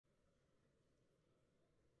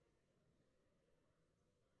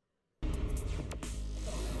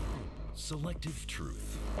Selective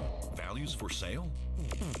truth. Values for sale?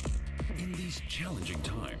 In these challenging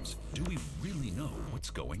times, do we really know what's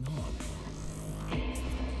going on?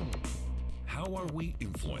 How are we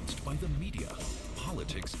influenced by the media,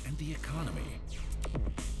 politics, and the economy?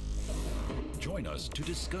 Join us to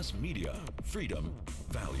discuss media, freedom,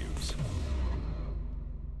 values.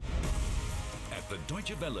 At the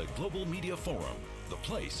Deutsche Welle Global Media Forum, the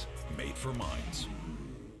place made for minds.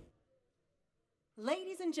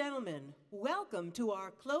 Ladies and gentlemen, welcome to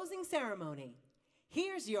our closing ceremony.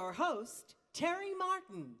 Here's your host, Terry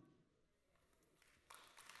Martin.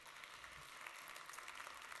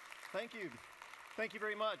 Thank you. Thank you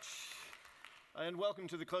very much. And welcome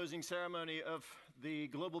to the closing ceremony of the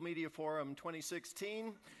Global Media Forum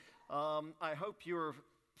 2016. I hope you're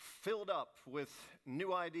filled up with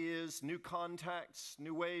new ideas, new contacts,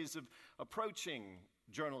 new ways of approaching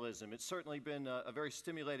journalism. It's certainly been a very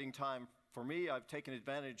stimulating time for me. I've taken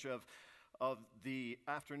advantage of the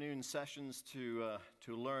afternoon sessions to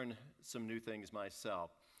learn some new things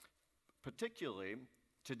myself. Particularly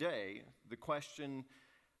today, the question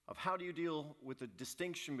of how do you deal with the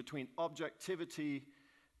distinction between objectivity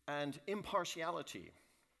and impartiality.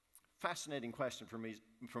 Fascinating question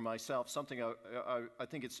for myself, something I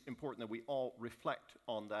think it's important that we all reflect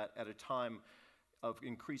on that at a time of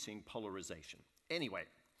increasing polarization. Anyway,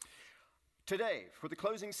 today, for the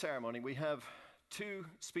closing ceremony, we have two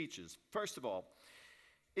speeches. First of all,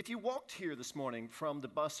 if you walked here this morning from the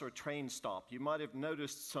bus or train stop, you might have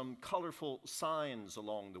noticed some colorful signs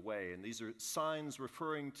along the way, and these are signs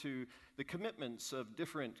referring to the commitments of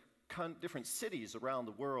different cities around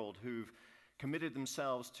the world who've committed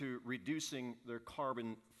themselves to reducing their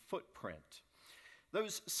carbon footprint.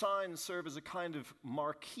 Those signs serve as a kind of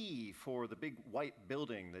marquee for the big white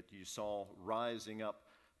building that you saw rising up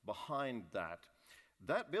behind that.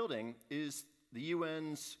 That building is the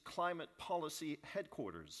UN's climate policy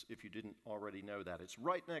headquarters, if you didn't already know that. It's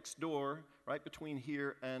right next door, right between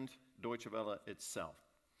here and Deutsche Welle itself.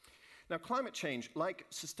 Now, climate change, like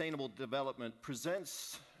sustainable development,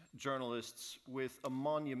 presents journalists with a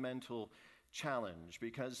monumental challenge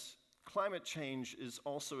because climate change is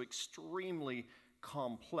also extremely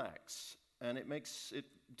complex, and it makes it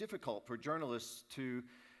difficult for journalists to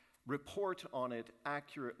report on it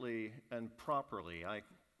accurately and properly.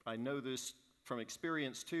 I know this from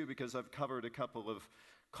experience too because I've covered a couple of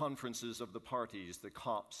conferences of the parties, the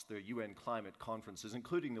COPs, the UN climate conferences,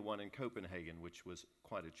 including the one in Copenhagen, which was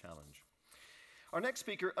quite a challenge. Our next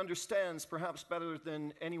speaker understands, perhaps better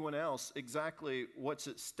than anyone else, exactly what's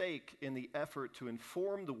at stake in the effort to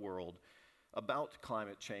inform the world about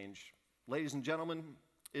climate change. Ladies and gentlemen,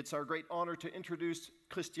 it's our great honor to introduce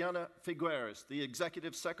Christiana Figueres, the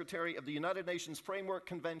Executive Secretary of the United Nations Framework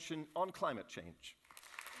Convention on Climate Change.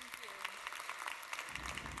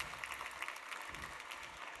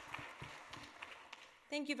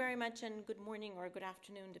 Thank you very much, and good morning or good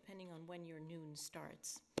afternoon, depending on when your noon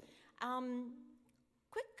starts.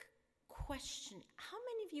 Quick question. How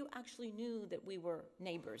many of you actually knew that we were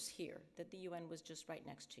neighbors here, that the UN was just right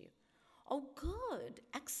next to you? Oh, good.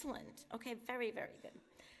 Excellent. Okay, very, very good.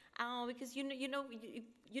 Because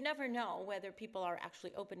you never know whether people are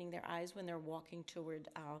actually opening their eyes when they're walking toward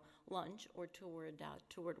lunch or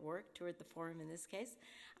toward work, toward the forum in this case.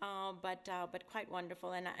 But quite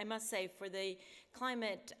wonderful. And I must say, for the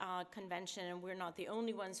climate convention, and we're not the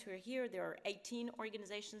only ones who are here. There are 18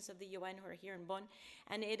 organizations of the UN who are here in Bonn,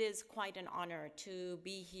 and it is quite an honor to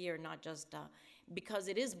be here, not just because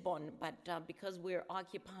it is Bonn, but because we're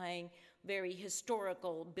occupying very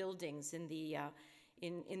historical buildings in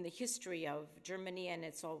the history of Germany, and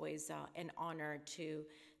it's always an honor to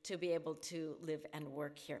be able to live and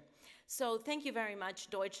work here. So thank you very much,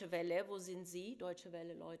 Deutsche Welle. Wo sind Sie? Deutsche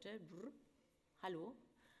Welle, Leute. Brr. Hallo.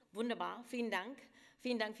 Wunderbar. Vielen Dank.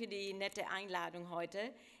 Vielen Dank für die nette Einladung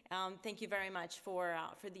heute. Thank you very much for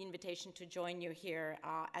the invitation to join you here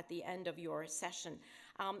at the end of your session.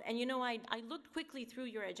 And you know, I looked quickly through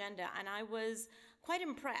your agenda, and I was quite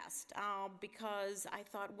impressed because I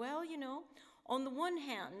thought, well, you know, on the one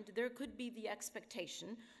hand, there could be the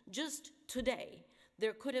expectation, just today,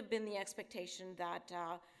 there could have been the expectation that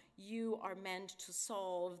you are meant to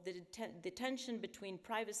solve the tension between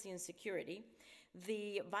privacy and security,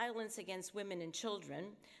 the violence against women and children,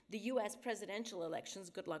 the US presidential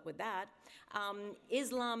elections, good luck with that,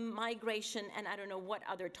 Islam, migration, and I don't know what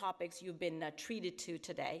other topics you've been treated to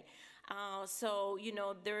today. So, you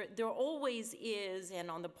know, there always is,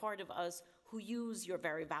 and on the part of us who use your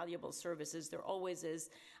very valuable services, there always is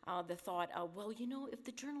the thought of, well, you know, if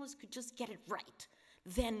the journalists could just get it right,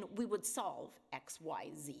 then we would solve X, Y,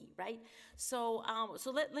 Z, right? So,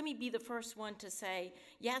 let me be the first one to say,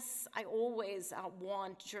 yes, I always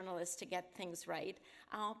want journalists to get things right,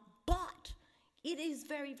 but it is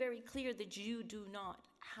very, very clear that you do not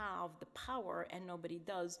have the power, and nobody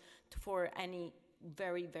does, for any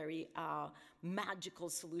very, very magical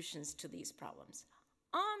solutions to these problems.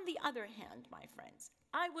 On the other hand, my friends,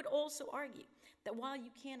 I would also argue that while you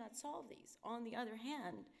cannot solve these, on the other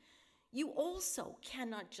hand, you also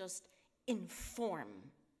cannot just inform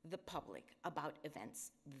the public about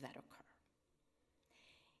events that occur.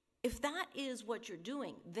 If that is what you're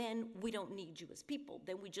doing, then we don't need you as people.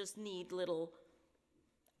 Then we just need little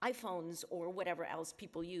iPhones or whatever else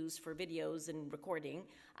people use for videos and recording,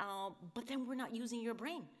 but then we're not using your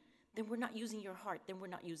brain. Then we're not using your heart. Then we're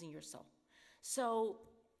not using your soul. So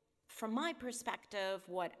from my perspective,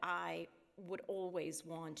 what I would always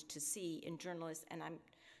want to see in journalists, and I'm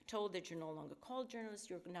told that you're no longer called journalists,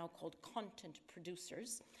 you're now called content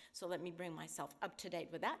producers. So let me bring myself up to date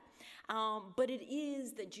with that. But it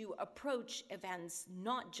is that you approach events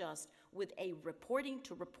not just with a reporting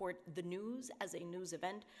to report the news as a news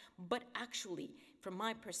event, but actually, from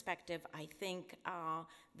my perspective, I think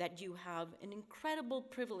that you have an incredible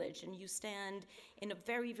privilege and you stand in a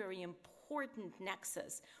very, very important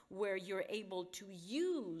nexus where you're able to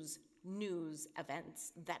use news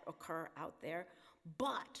events that occur out there,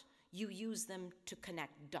 but you use them to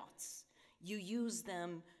connect dots. You use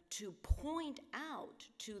them to point out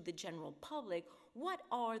to the general public what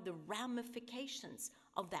are the ramifications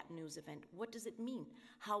of that news event. What does it mean?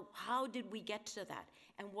 How did we get to that?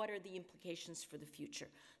 And what are the implications for the future?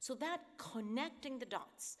 So that connecting the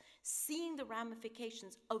dots, seeing the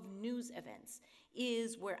ramifications of news events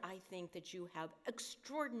is where I think that you have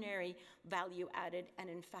extraordinary value added and,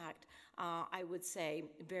 in fact, I would say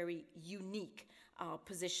very unique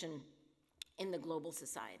position in the global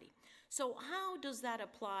society. So how does that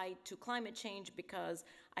apply to climate change? Because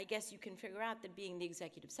I guess you can figure out that being the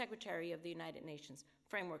executive secretary of the United Nations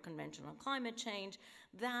Framework Convention on Climate Change,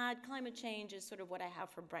 that climate change is sort of what I have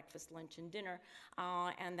for breakfast, lunch, and dinner,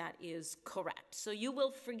 and that is correct. So you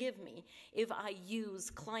will forgive me if I use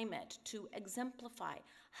climate to exemplify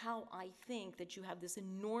how I think that you have this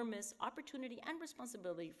enormous opportunity and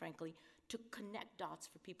responsibility, frankly, to connect dots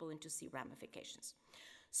for people and to see ramifications.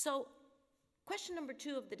 So question number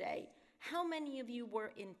 2 of the day, how many of you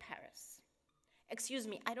were in Paris? Excuse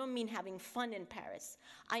me, I don't mean having fun in Paris.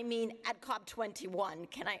 I mean at COP21.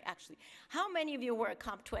 How many of you were at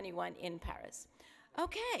COP21 in Paris?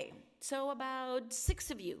 Okay, so about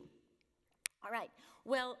 6 of you. All right,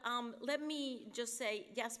 well, let me just say,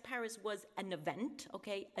 yes, Paris was an event,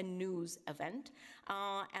 okay, a news event,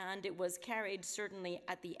 and it was carried certainly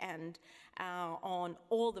at the end on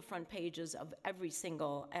all the front pages of every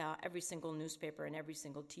single newspaper and every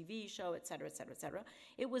single TV show, et cetera, et cetera, et cetera.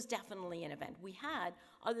 It was definitely an event. We had,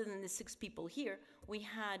 other than the 6 people here, we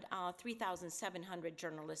had 3,700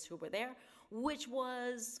 journalists who were there, which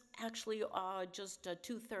was actually just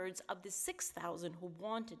 2/3 of the 6,000 who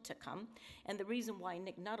wanted to come. And the reason why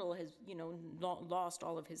Nick Nuttall has, lost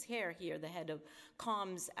all of his hair here, the head of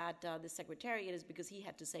comms at the Secretariat, is because he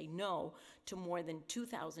had to say no to more than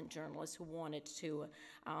 2,000 journalists who wanted to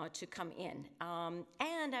come in.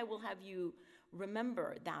 And I will have you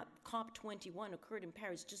remember that COP21 occurred in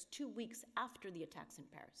Paris just 2 weeks after the attacks in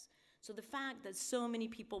Paris. So the fact that so many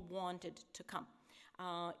people wanted to come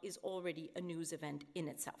is already a news event in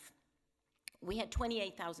itself. We had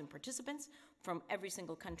 28,000 participants from every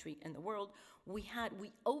single country in the world. We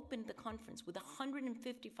opened the conference with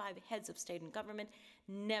 155 heads of state and government.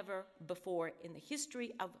 Never before in the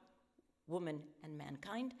history of woman and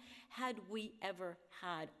mankind had we ever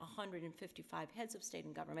had 155 heads of state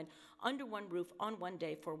and government under one roof on one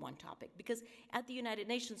day for one topic. Because at the United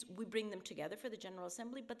Nations, we bring them together for the General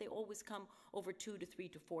Assembly, but they always come over 2 to 3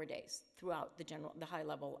 to 4 days throughout the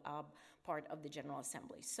high-level part of the General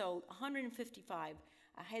Assembly. So 155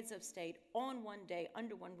 heads of state on one day,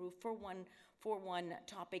 under one roof, for one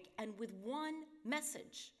topic, and with one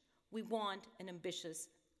message: we want an ambitious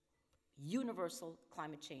universal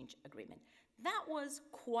climate change agreement. That was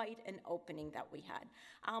quite an opening that we had.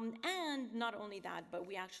 And not only that, but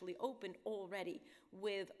we actually opened already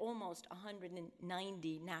with almost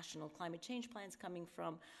 190 national climate change plans coming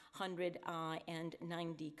from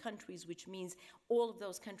 190 countries, which means all of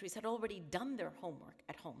those countries had already done their homework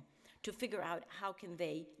at home to figure out how can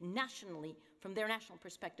they nationally, from their national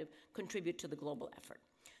perspective, contribute to the global effort.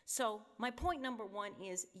 So my point number 1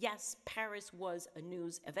 is, yes, Paris was a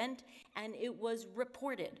news event, and it was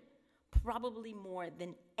reported probably more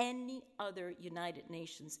than any other United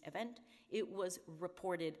Nations event. It was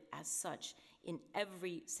reported as such in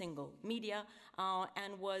every single media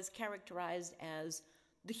and was characterized as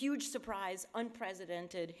the huge surprise,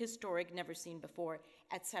 unprecedented, historic, never seen before,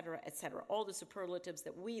 et cetera, et cetera. All the superlatives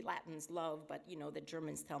that we Latins love, but you know, the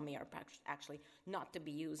Germans tell me are actually not to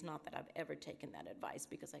be used. Not that I've ever taken that advice,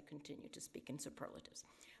 because I continue to speak in superlatives.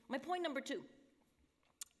 My point number 2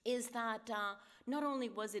 is that not only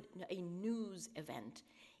was it a news event,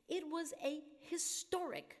 it was a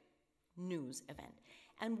historic news event.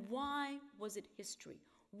 And why was it history?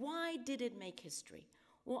 Why did it make history?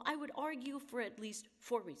 Well, I would argue for at least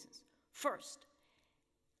 4 reasons. First,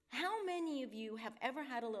 how many of you have ever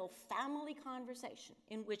had a little family conversation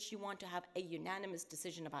in which you want to have a unanimous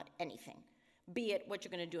decision about anything, be it what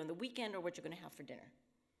you're going to do on the weekend or what you're going to have for dinner?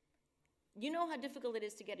 You know how difficult it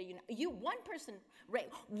is to get one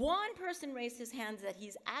person raised his hands that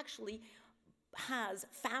he's actually has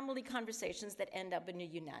family conversations that end up in a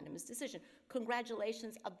unanimous decision.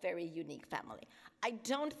 Congratulations, a very unique family. I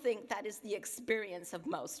don't think that is the experience of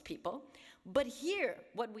most people. But here,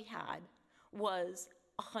 what we had was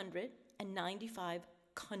 195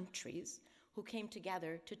 countries who came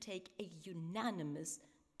together to take a unanimous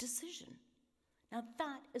decision. Now,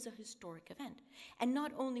 that is a historic event. And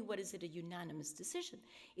not only is it a unanimous decision,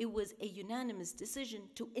 it was a unanimous decision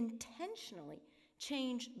to intentionally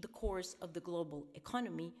change the course of the global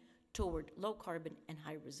economy toward low carbon and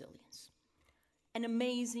high resilience. An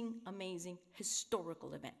amazing, amazing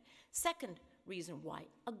historical event. Second reason why,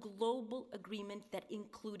 a global agreement that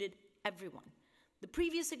included everyone. The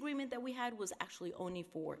previous agreement that we had was actually only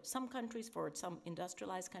for some countries, for some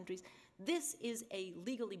industrialized countries. This is a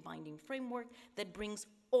legally binding framework that brings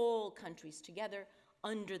all countries together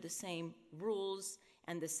under the same rules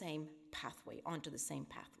and the same pathway, onto the same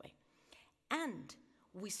pathway. And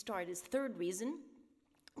we started, third reason,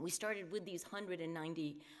 we started with these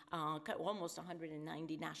 190, almost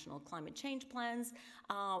 190 national climate change plans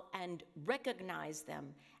and recognized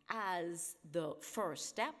them as the first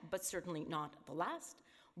step, but certainly not the last.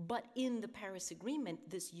 But in the Paris Agreement,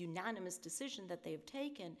 this unanimous decision that they have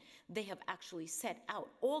taken, they have actually set out,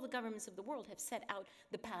 all the governments of the world have set out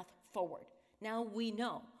the path forward. Now we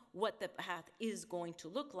know what the path is going to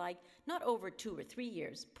look like, not over 2 or 3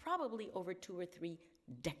 years, probably over 2 or 3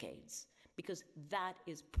 decades, because that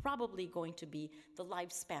is probably going to be the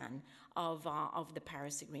lifespan of the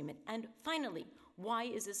Paris Agreement. And finally, why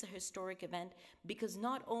is this a historic event? Because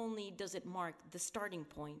not only does it mark the starting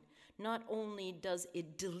point, not only does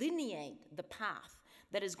it delineate the path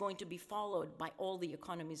that is going to be followed by all the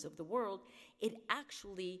economies of the world, it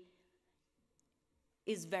actually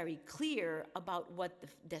is very clear about what the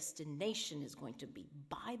destination is going to be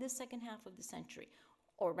by the second half of the century.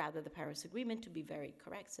 Or rather, the Paris Agreement, to be very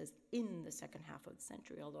correct, says in the second half of the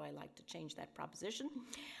century, although I like to change that proposition.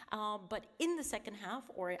 But in the second half,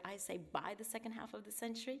 or I say by the second half of the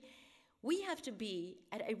century, we have to be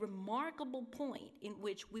at a remarkable point in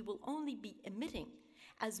which we will only be emitting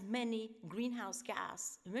as many greenhouse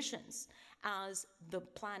gas emissions as the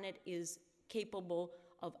planet is capable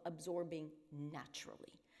of absorbing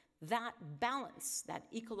naturally. That balance, that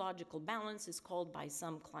ecological balance, is called by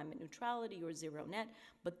some climate neutrality or zero net,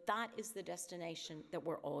 but that is the destination that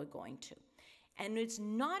we're all going to. And it's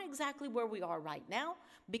not exactly where we are right now,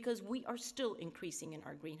 because we are still increasing in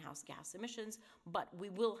our greenhouse gas emissions, but we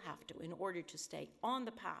will have to, in order to stay on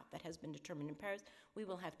the path that has been determined in Paris, we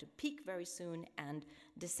will have to peak very soon and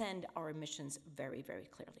descend our emissions very, very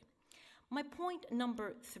clearly. My point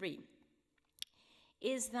number 3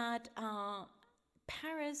 is that the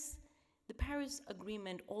Paris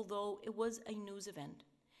Agreement, although it was a news event,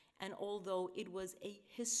 and although it was a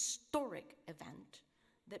historic event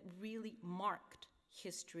that really marked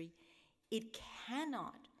history, it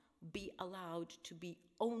cannot be allowed to be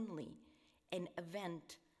only an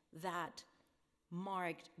event that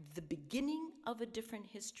marked the beginning of a different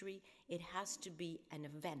history. It has to be an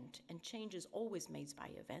event, and change is always made by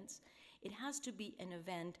events. It has to be an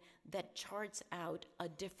event that charts out a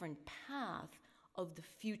different path of the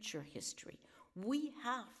future history. We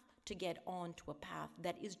have to get onto a path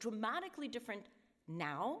that is dramatically different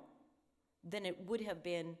now than it would have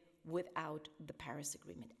been without the Paris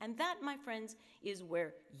Agreement. And that, my friends, is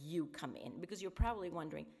where you come in, because you're probably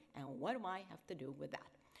wondering, and what do I have to do with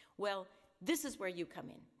that? Well, this is where you come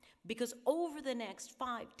in, because over the next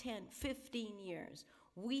 5, 10, 15 years,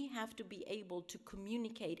 we have to be able to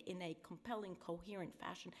communicate in a compelling, coherent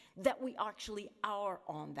fashion that we actually are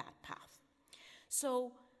on that path.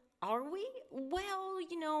 So Are we? Well,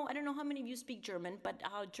 you know, I don't know how many of you speak German, but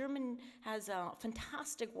German has a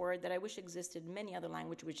fantastic word that I wish existed in many other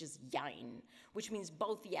languages, which is jein, which means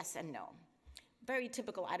both yes and no. Very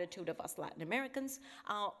typical attitude of us Latin Americans,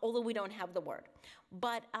 although we don't have the word.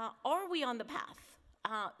 But are we on the path?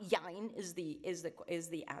 Jein is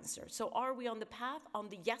the answer. So are we on the path? On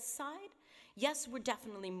the yes side? Yes, we're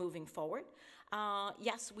definitely moving forward.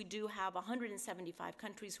 Yes, we do have 175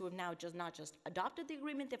 countries who have now not just adopted the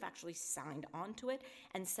agreement, they've actually signed on to it,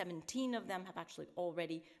 and 17 of them have actually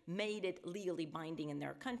already made it legally binding in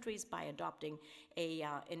their countries by adopting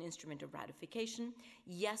an instrument of ratification.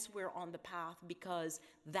 Yes, we're on the path because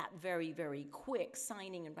that very, very quick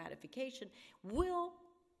signing and ratification will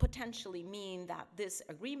potentially mean that this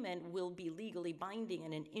agreement will be legally binding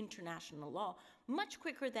in an international law much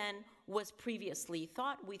quicker than was previously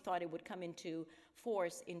thought. We thought it would come into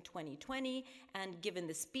force in 2020, and given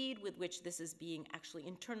the speed with which this is being actually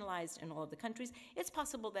internalized in all of the countries, it's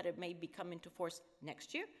possible that it may come into force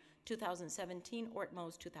next year, 2017, or at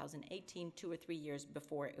most 2018, 2 or 3 years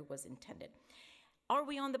before it was intended. Are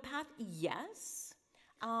we on the path? Yes.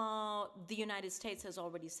 The United States has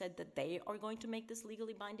already said that they are going to make this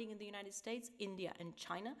legally binding in the United States. India and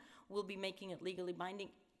China will be making it legally binding.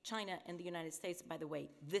 China and the United States, by the way,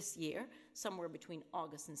 this year, somewhere between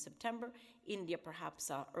August and September. India perhaps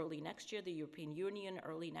early next year, the European Union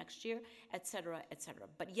early next year, et cetera, et cetera.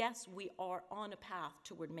 But yes, we are on a path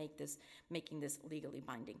toward making this legally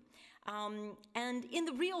binding. And in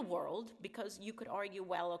the real world, because you could argue,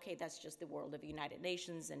 well, okay, that's just the world of the United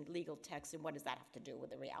Nations and legal text, and what does that have to do with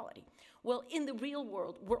the reality? Well, in the real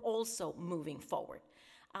world, we're also moving forward.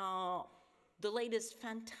 The latest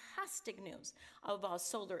fantastic news of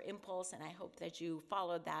Solar Impulse, and I hope that you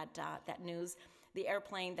followed that news, the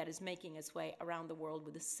airplane that is making its way around the world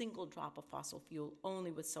with a single drop of fossil fuel,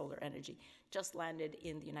 only with solar energy, just landed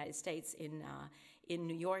in the United States in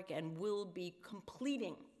New York and will be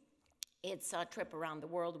completing its trip around the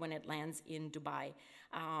world when it lands in Dubai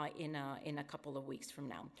in a couple of weeks from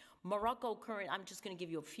now. Morocco I'm just going to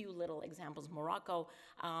give you a few little examples. Morocco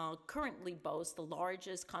currently boasts the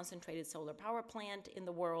largest concentrated solar power plant in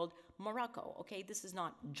the world. Morocco, okay, this is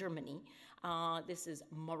not Germany. This is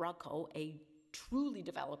Morocco, a truly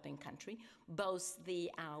developing country, boasts the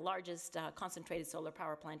largest concentrated solar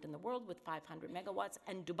power plant in the world with 500 megawatts,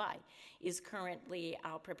 and Dubai is currently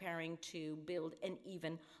preparing to build an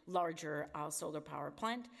even larger solar power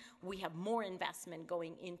plant. We have more investment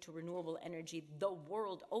going into renewable energy the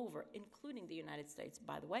world over, including the United States,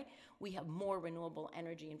 by the way. We have more renewable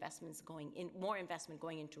energy investments more investment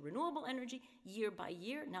going into renewable energy year by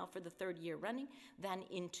year, now for the 3rd year running, than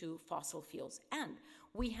into fossil fuels. And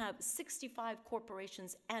we have 65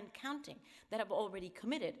 corporations and counting that have already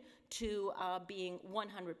committed to being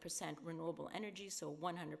 100% renewable energy, so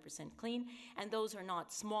 100% clean. And those are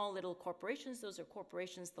not small little corporations. Those are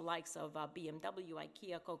corporations the likes of BMW,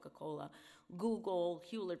 IKEA, Coca-Cola, Google,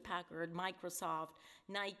 Hewlett-Packard, Microsoft,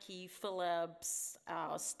 Nike, Philips,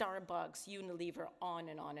 Starbucks, Unilever, on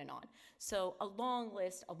and on and on. So a long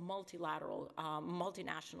list of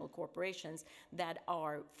multinational corporations that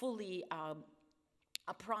are fully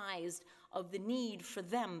apprised of the need for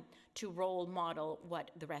them to role model what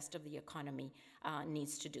the rest of the economy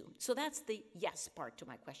needs to do. So that's the yes part to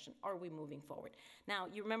my question. Are we moving forward? Now,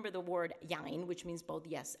 you remember the word jein, which means both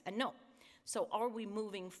yes and no. So are we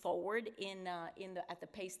moving forward at the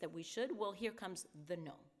pace that we should? Well, here comes the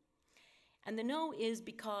no. And the no is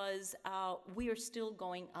because we are still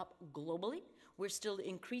going up globally. We're still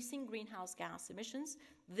increasing greenhouse gas emissions.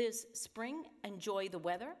 This spring, enjoy the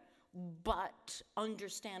weather, but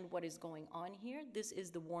understand what is going on here. This is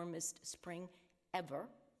the warmest spring ever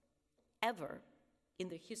in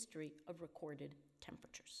the history of recorded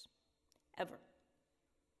temperatures, ever.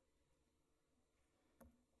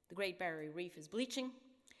 The Great Barrier Reef is bleaching.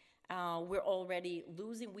 We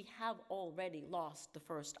have already lost the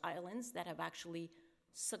first islands that have actually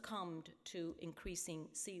succumbed to increasing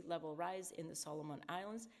sea level rise in the Solomon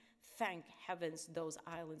Islands. Thank heavens those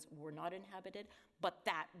islands were not inhabited, but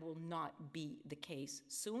that will not be the case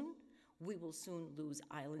soon. We will soon lose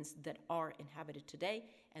islands that are inhabited today,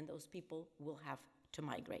 and those people will have to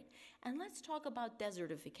migrate. And let's talk about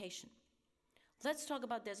desertification. Let's talk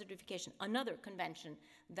about desertification, another convention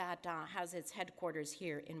that has its headquarters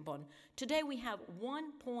here in Bonn. Today we have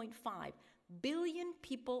 1.5 billion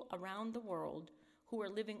people around the world who are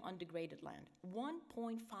living on degraded land.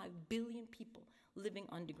 1.5 billion people living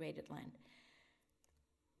on degraded land.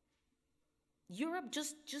 Europe,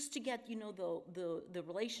 just to get the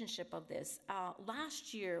relationship of this,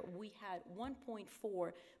 last year we had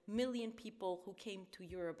 1.4 million people who came to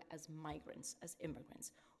Europe as migrants, as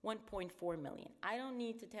immigrants. 1.4 million. I don't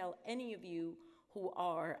need to tell any of you who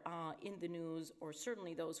are in the news, or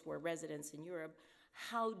certainly those who are residents in Europe,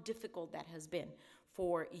 how difficult that has been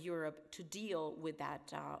for Europe to deal with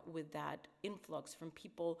that influx from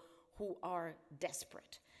people who are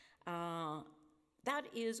desperate. That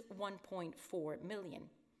is 1.4 million.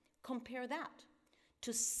 Compare that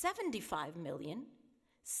to 75 million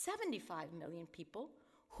people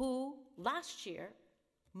who last year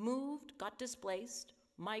moved, got displaced,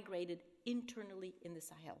 migrated internally in the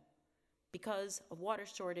Sahel because of water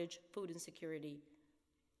shortage, food insecurity,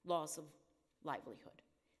 loss of livelihood.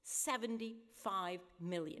 75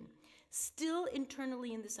 million. Still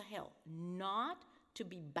internally in the Sahel, not to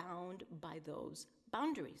be bound by those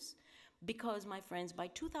boundaries. Because, my friends, by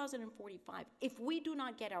 2045, if we do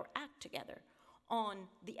not get our act together on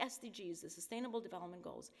the SDGs, the Sustainable Development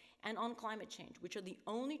Goals, and on climate change, which are the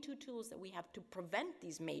only two tools that we have to prevent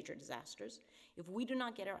these major disasters, if we do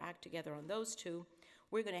not get our act together on those two,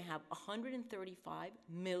 we're going to have 135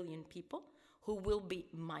 million people who will be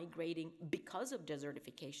migrating because of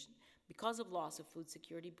desertification, because of loss of food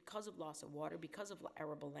security, because of loss of water, because of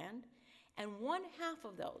arable land. And 1/2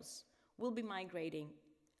 of those will be migrating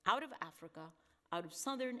out of Africa, out of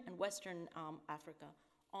southern and western Africa,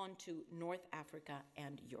 onto North Africa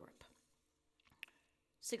and Europe.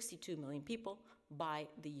 62 million people by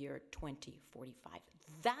the year 2045.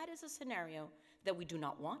 That is a scenario that we do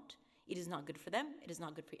not want. It is not good for them. It is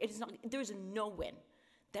not good for you. It is not, there is a no-win.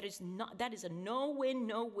 That is a no-win,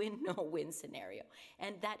 no-win, no-win scenario.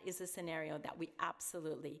 And that is a scenario that we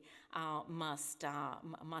absolutely must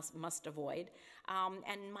avoid.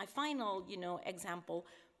 And my final, example,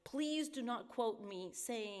 please do not quote me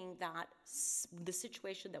saying that the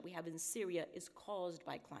situation that we have in Syria is caused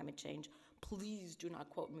by climate change. Please do not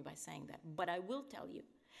quote me by saying that. But I will tell you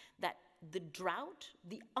that the drought,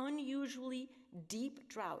 the unusually deep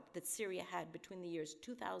drought that Syria had between the years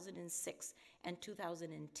 2006 and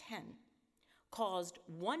 2010 caused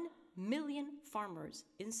 1 million farmers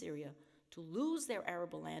in Syria to lose their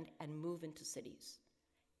arable land and move into cities.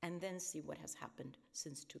 And then see what has happened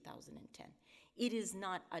since 2010. It is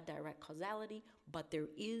not a direct causality, but there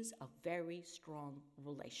is a very strong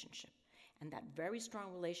relationship. And that very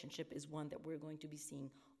strong relationship is one that we're going to be seeing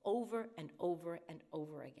over and over and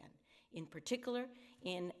over again. In particular,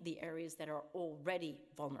 in the areas that are already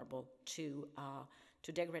vulnerable to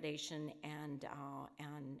degradation and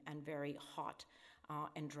very hot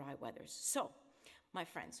and dry weathers. So, my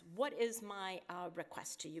friends, what is my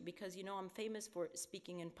request to you? Because I'm famous for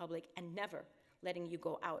speaking in public and never letting you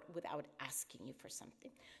go out without asking you for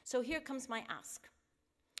something. So here comes my ask.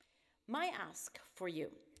 My ask for you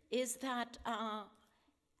is that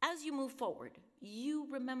as you move forward, you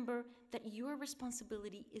remember that your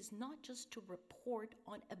responsibility is not just to report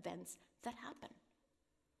on events that happen.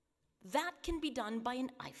 That can be done by an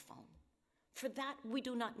iPhone. For that, we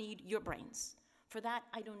do not need your brains. For that,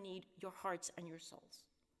 I don't need your hearts and your souls.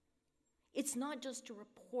 It's not just to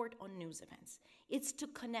report on news events. It's to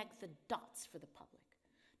connect the dots for the public.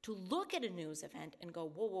 To look at a news event and go,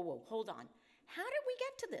 whoa, whoa, whoa, hold on. How did we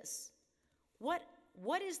get to this?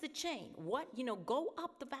 What is the chain? Go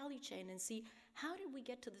up the value chain and see how did we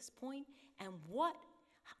get to this point, and what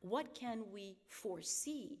can we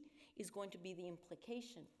foresee is going to be the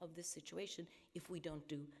implication of this situation if we don't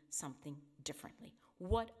do something differently.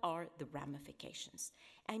 What are the ramifications?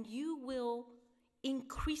 And you will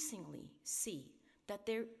increasingly see that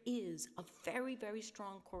there is a very, very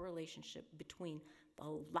strong correlation between the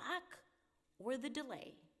lack or the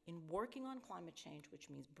delay in working on climate change, which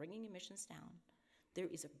means bringing emissions down. There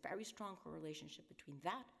is a very strong correlation between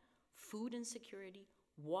that, food insecurity,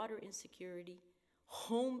 water insecurity,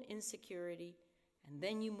 home insecurity, and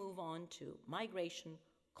then you move on to migration,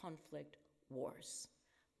 conflict, wars.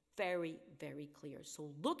 Very, very clear.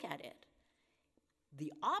 So look at it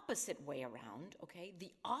the opposite way around, okay?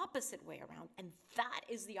 The opposite way around. And that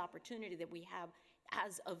is the opportunity that we have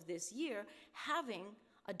as of this year, having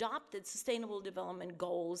adopted Sustainable Development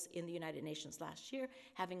Goals in the United Nations last year,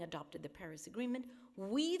 having adopted the Paris Agreement.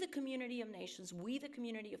 We, the community of nations, we, the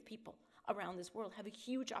community of people around this world, have a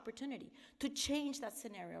huge opportunity to change that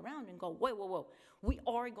scenario around and go, whoa, whoa, whoa. We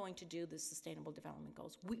are going to do the Sustainable Development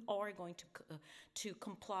Goals. We are going to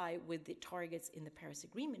comply with the targets in the Paris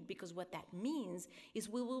Agreement, because what that means is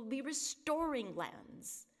we will be restoring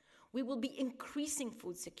lands. We will be increasing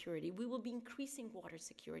food security. We will be increasing water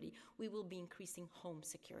security. We will be increasing home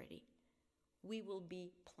security. We will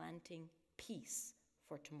be planting peace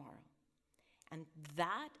for tomorrow. And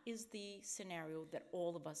that is the scenario that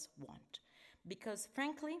all of us want. Because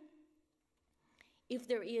frankly, if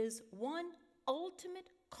there is one ultimate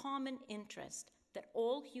common interest that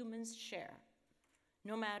all humans share,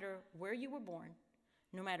 no matter where you were born,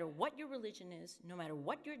 no matter what your religion is, no matter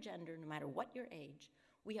what your gender, no matter what your age,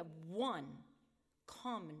 we have one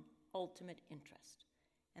common ultimate interest,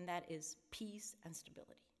 and that is peace and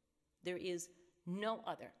stability. There is no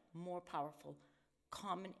other more powerful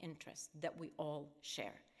common interest that we all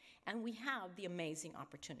share. And we have the amazing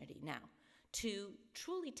opportunity now to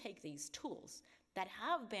truly take these tools that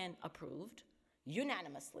have been approved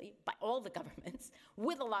unanimously by all the governments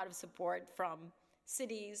with a lot of support from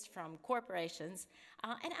cities, from corporations,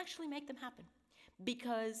 and actually make them happen.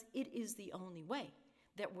 Because it is the only way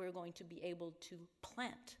that we're going to be able to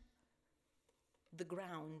plant the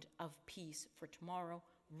ground of peace for tomorrow,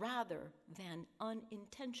 rather than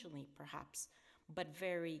unintentionally perhaps, but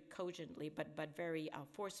very cogently, but very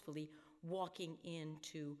forcefully walking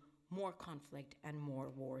into more conflict and more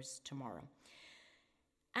wars tomorrow.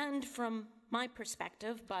 And from my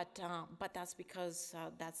perspective, but that's because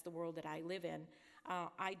that's the world that I live in,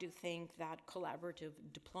 I do think that collaborative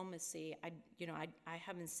diplomacy, I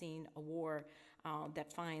haven't seen a war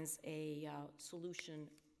that finds a solution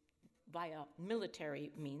via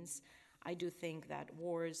military means. I do think that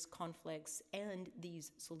wars, conflicts, and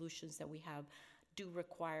these solutions that we have do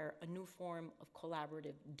require a new form of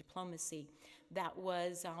collaborative diplomacy that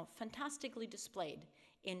was fantastically displayed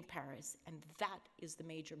in Paris, and that is the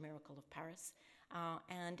major miracle of Paris.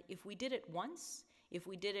 And if we did it once, if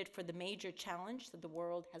we did it for the major challenge that the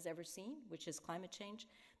world has ever seen, which is climate change,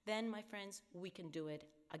 then, my friends, we can do it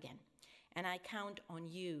again. And I count on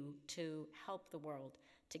you to help the world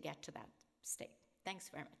to get to that state. Thanks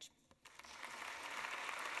very much.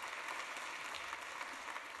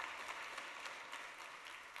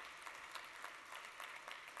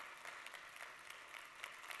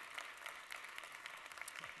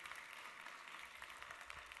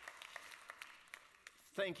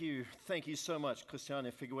 Thank you so much,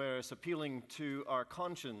 Christiana Figueres, appealing to our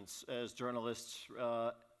conscience as journalists,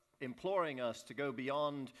 imploring us to go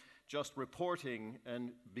beyond just reporting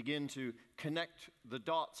and begin to connect the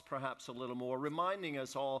dots perhaps a little more, reminding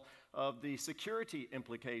us all of the security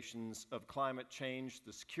implications of climate change,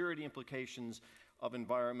 the security implications of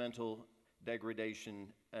environmental degradation,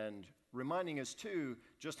 and reminding us too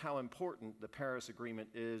just how important the Paris Agreement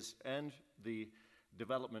is and the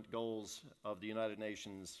development goals of the United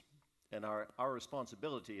Nations and our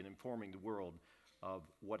responsibility in informing the world of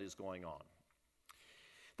what is going on.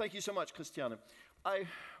 Thank you so much, Christiana.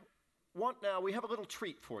 We have a little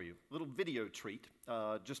treat for you, a little video treat,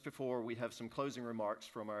 just before we have some closing remarks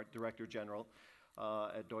from our Director General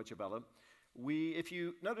at Deutsche Welle. If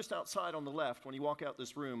you noticed outside on the left, when you walk out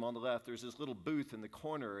this room, on the left, there's this little booth in the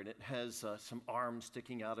corner, and it has some arms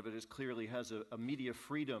sticking out of it. It clearly has a media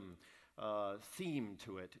freedom theme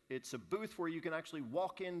to it. It's a booth where you can actually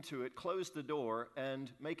walk into it, close the door,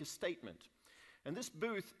 and make a statement. And this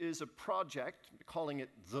booth is a project, calling it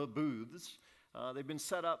The Booths. They've been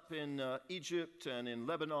set up in Egypt and in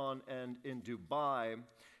Lebanon and in Dubai.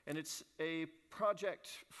 And it's a project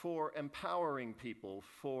for empowering people,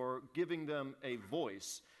 for giving them a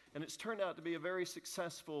voice. And it's turned out to be a very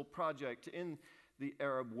successful project in the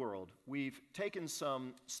Arab world. We've taken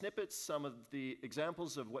some snippets, some of the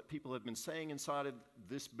examples of what people have been saying inside of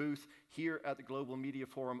this booth here at the Global Media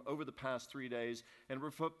Forum over the past 3 days, and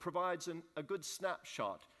provides a good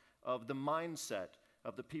snapshot of the mindset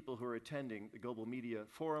of the people who are attending the Global Media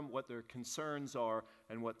Forum, what their concerns are,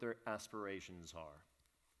 and what their aspirations are.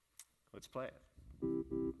 Let's play it.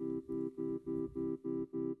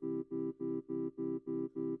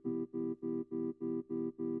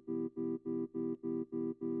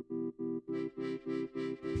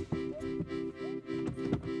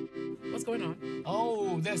 What's going on?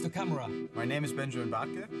 Oh, there's the camera. My name is Benjamin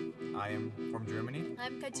Bartke. I am from Germany.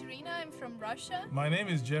 I'm Katerina. I'm from Russia. My name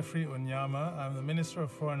is Jeffrey Onyama. I'm the Minister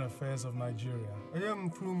of Foreign Affairs of Nigeria. I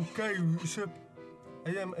am from Cairo, Egypt.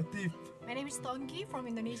 I am a thief. My name is Tongi from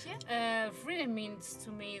Indonesia. Freedom means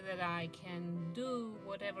to me that I can do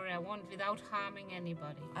whatever I want without harming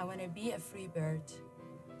anybody. I want to be a free bird.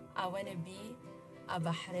 I want to be a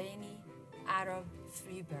Bahraini Arab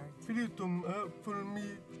free bird. Freedom for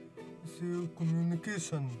me is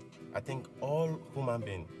communication. I think all human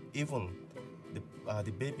beings, even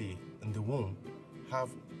the baby in the womb, have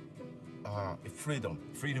a freedom.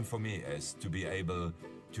 Freedom for me is to be able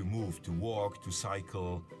to move, to walk, to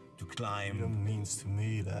cycle, to climb. Freedom means to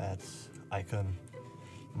me that I can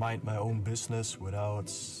mind my own business without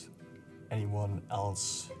anyone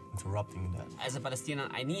else interrupting that. As a Palestinian,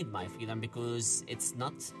 I need my freedom because it's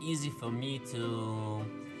not easy for me to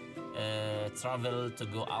travel, to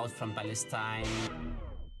go out from Palestine.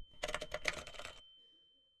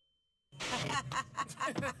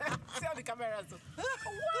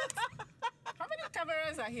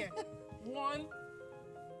 here. 1.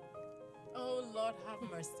 Oh, Lord, have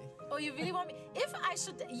mercy. Oh, you really want me? If I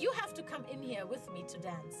should, you have to come in here with me to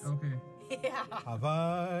dance. Okay. Yeah. Have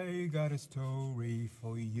I got a story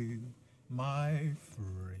for you, my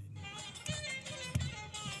friend?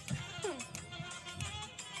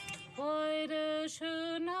 Heute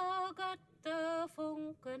schöner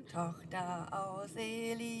Götterfunken. Tochter aus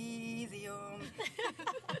Elysium.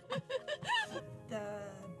 The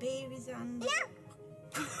baby's on the...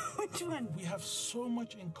 Which one? We have so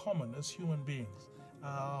much in common as human beings.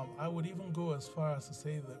 I would even go as far as to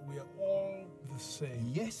say that we are all the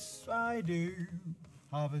same. Yes, I do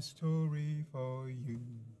have a story for you.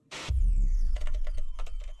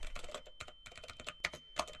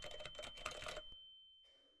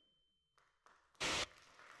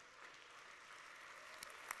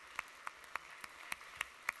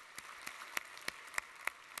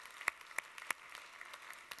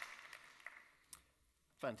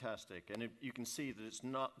 Fantastic. And you can see that it's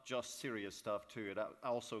not just serious stuff, too. It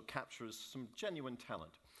also captures some genuine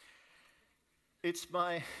talent. It's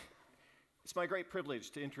my great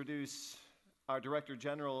privilege to introduce our Director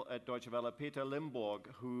General at Deutsche Welle, Peter Limbourg,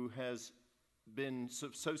 who has been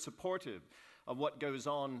so supportive of what goes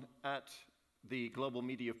on at the Global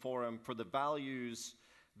Media Forum, for the values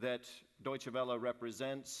that Deutsche Welle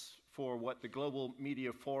represents, for what the Global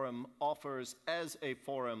Media Forum offers as a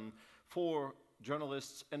forum for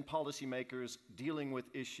journalists and policymakers dealing with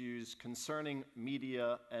issues concerning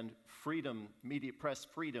media and freedom, media press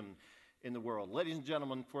freedom in the world. Ladies and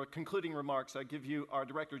gentlemen, for concluding remarks, I give you our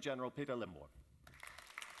Director General, Peter Limbourg.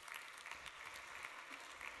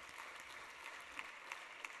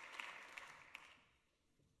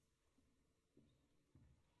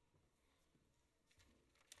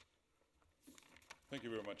 Thank you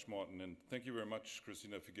very much, Martin, and thank you very much,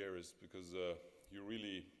 Christina Figueres, because you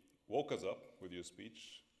really woke us up with your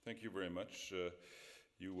speech. Thank you very much.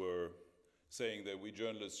 You were saying that we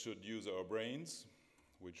journalists should use our brains,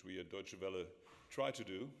 which we at Deutsche Welle try to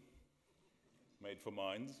do, made for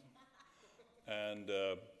minds. And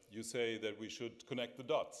you say that we should connect the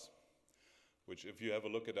dots, which if you have a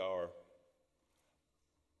look at our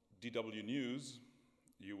DW News,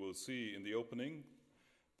 you will see in the opening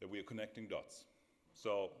that we are connecting dots.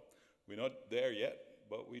 So we're not there yet,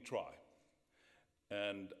 but we try.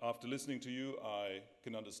 And after listening to you, I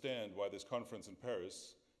can understand why this conference in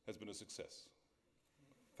Paris has been a success.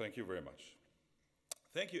 Thank you very much.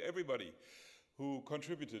 Thank you, everybody who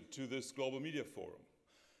contributed to this Global Media Forum.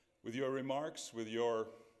 With your remarks, with your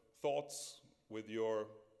thoughts, with your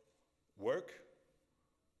work,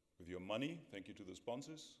 with your money. Thank you to the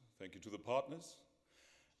sponsors. Thank you to the partners.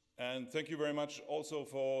 And thank you very much also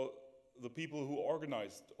for the people who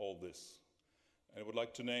organized all this. And I would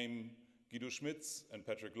like to name Guido Schmitz and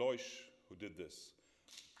Patrick Leusch, who did this.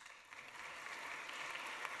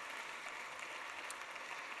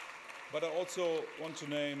 But I also want to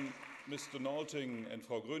name Mr. Nalting and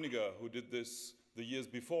Frau Gröniger, who did this the years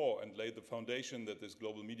before and laid the foundation that this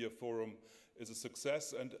Global Media Forum is a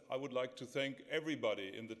success. And I would like to thank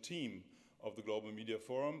everybody in the team of the Global Media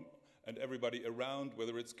Forum and everybody around,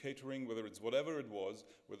 whether it's catering, whether it's whatever it was,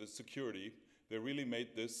 whether it's security. They really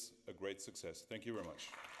made this a great success. Thank you very much.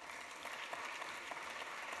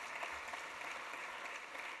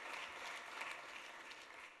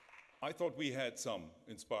 I thought we had some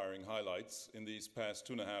inspiring highlights in these past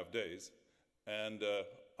 2.5 days, and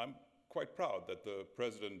I'm quite proud that the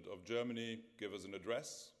President of Germany gave us an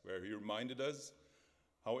address where he reminded us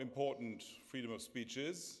how important freedom of speech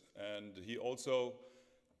is, and he also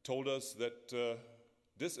told us that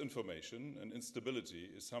disinformation and instability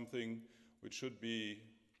is something which should be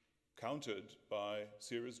countered by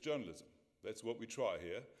serious journalism. That's what we try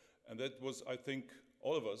here, and that was, I think,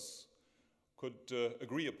 all of us could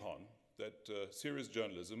agree upon, that serious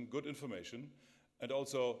journalism, good information, and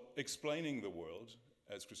also explaining the world,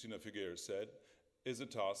 as Christina Figueres said, is a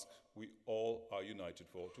task we all are united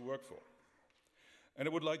for, to work for. And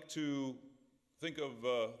I would like to think of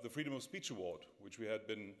the Freedom of Speech Award, which we had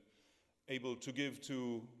been able to give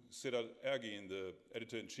to Sedat Ergin, the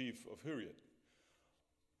editor-in-chief of Hürriyet,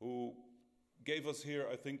 who gave us here,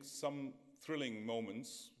 I think, some thrilling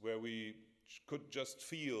moments where we could just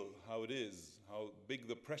feel how it is, how big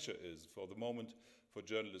the pressure is for the moment for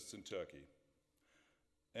journalists in Turkey.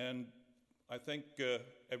 And I thank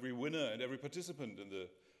every winner and every participant in the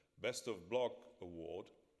Best of Blog Award,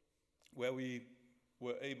 where we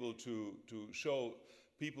were able to show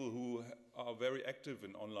people who are very active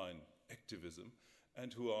in online activism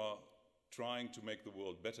and who are trying to make the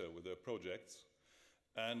world better with their projects.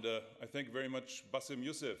 And I thank very much Bassem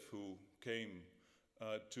Youssef, who came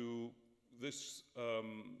to this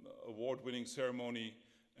award-winning ceremony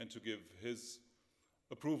and to give his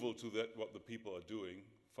approval to what the people are doing,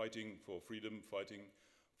 fighting for freedom, fighting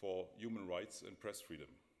for human rights and press freedom.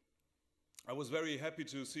 I was very happy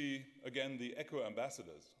to see again the ECHO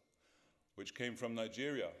ambassadors, which came from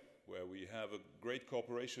Nigeria, where we have a great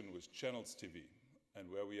cooperation with Channels TV, and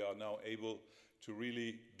where we are now able to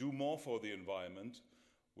really do more for the environment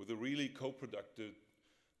with a really co-productive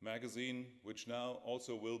magazine, which now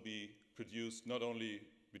also will be produced not only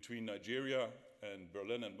between Nigeria and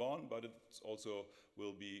Berlin and Bonn, but it also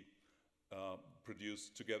will be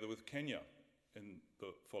produced together with Kenya in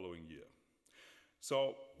the following year.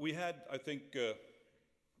 So we had, I think,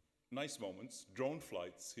 nice moments, drone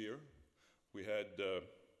flights here. We had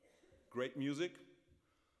great music,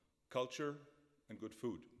 culture, and good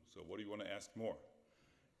food. So what do you want to ask more?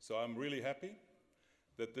 So I'm really happy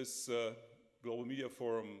that this Global Media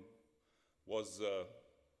Forum was a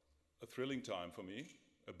thrilling time for me,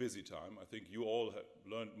 a busy time. I think you all have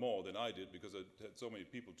learned more than I did because I had so many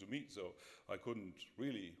people to meet, so I couldn't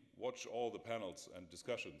really watch all the panels and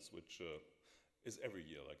discussions, which is every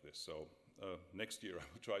year like this. So next year I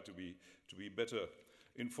will try to be better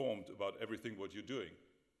informed about everything what you're doing.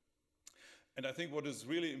 And I think what is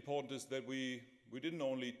really important is that we didn't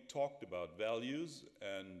only talk about values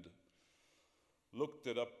and looked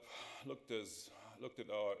at our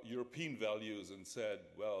European values and said,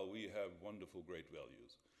 well, we have wonderful, great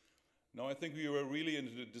values. Now I think we were really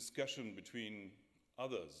into the discussion between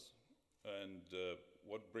others and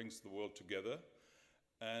what brings the world together,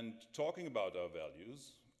 and talking about our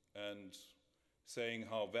values and saying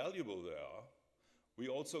how valuable they are. We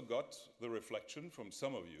also got the reflection from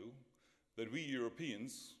some of you that we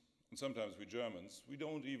Europeans, and sometimes we Germans, we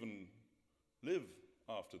don't even live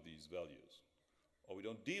after these values, or we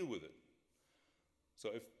don't deal with it. So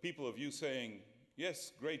if people of you saying,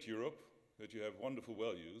 yes, great Europe, that you have wonderful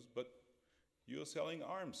values, but you're selling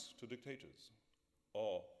arms to dictators,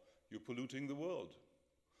 or you're polluting the world,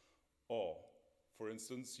 or, for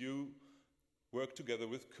instance, you work together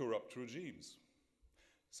with corrupt regimes.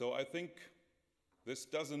 So I think this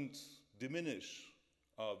doesn't diminish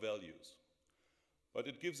our values, but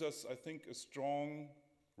it gives us, I think, a strong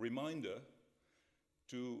reminder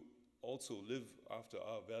to also live after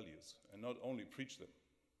our values and not only preach them.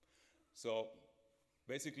 So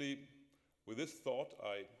basically, with this thought,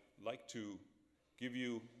 I'd like to give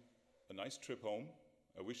you a nice trip home.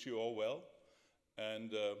 I wish you all well,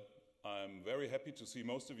 and I'm very happy to see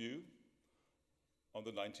most of you on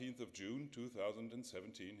the 19th of June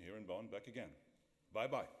 2017 here in Bonn back again.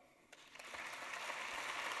 Bye-bye.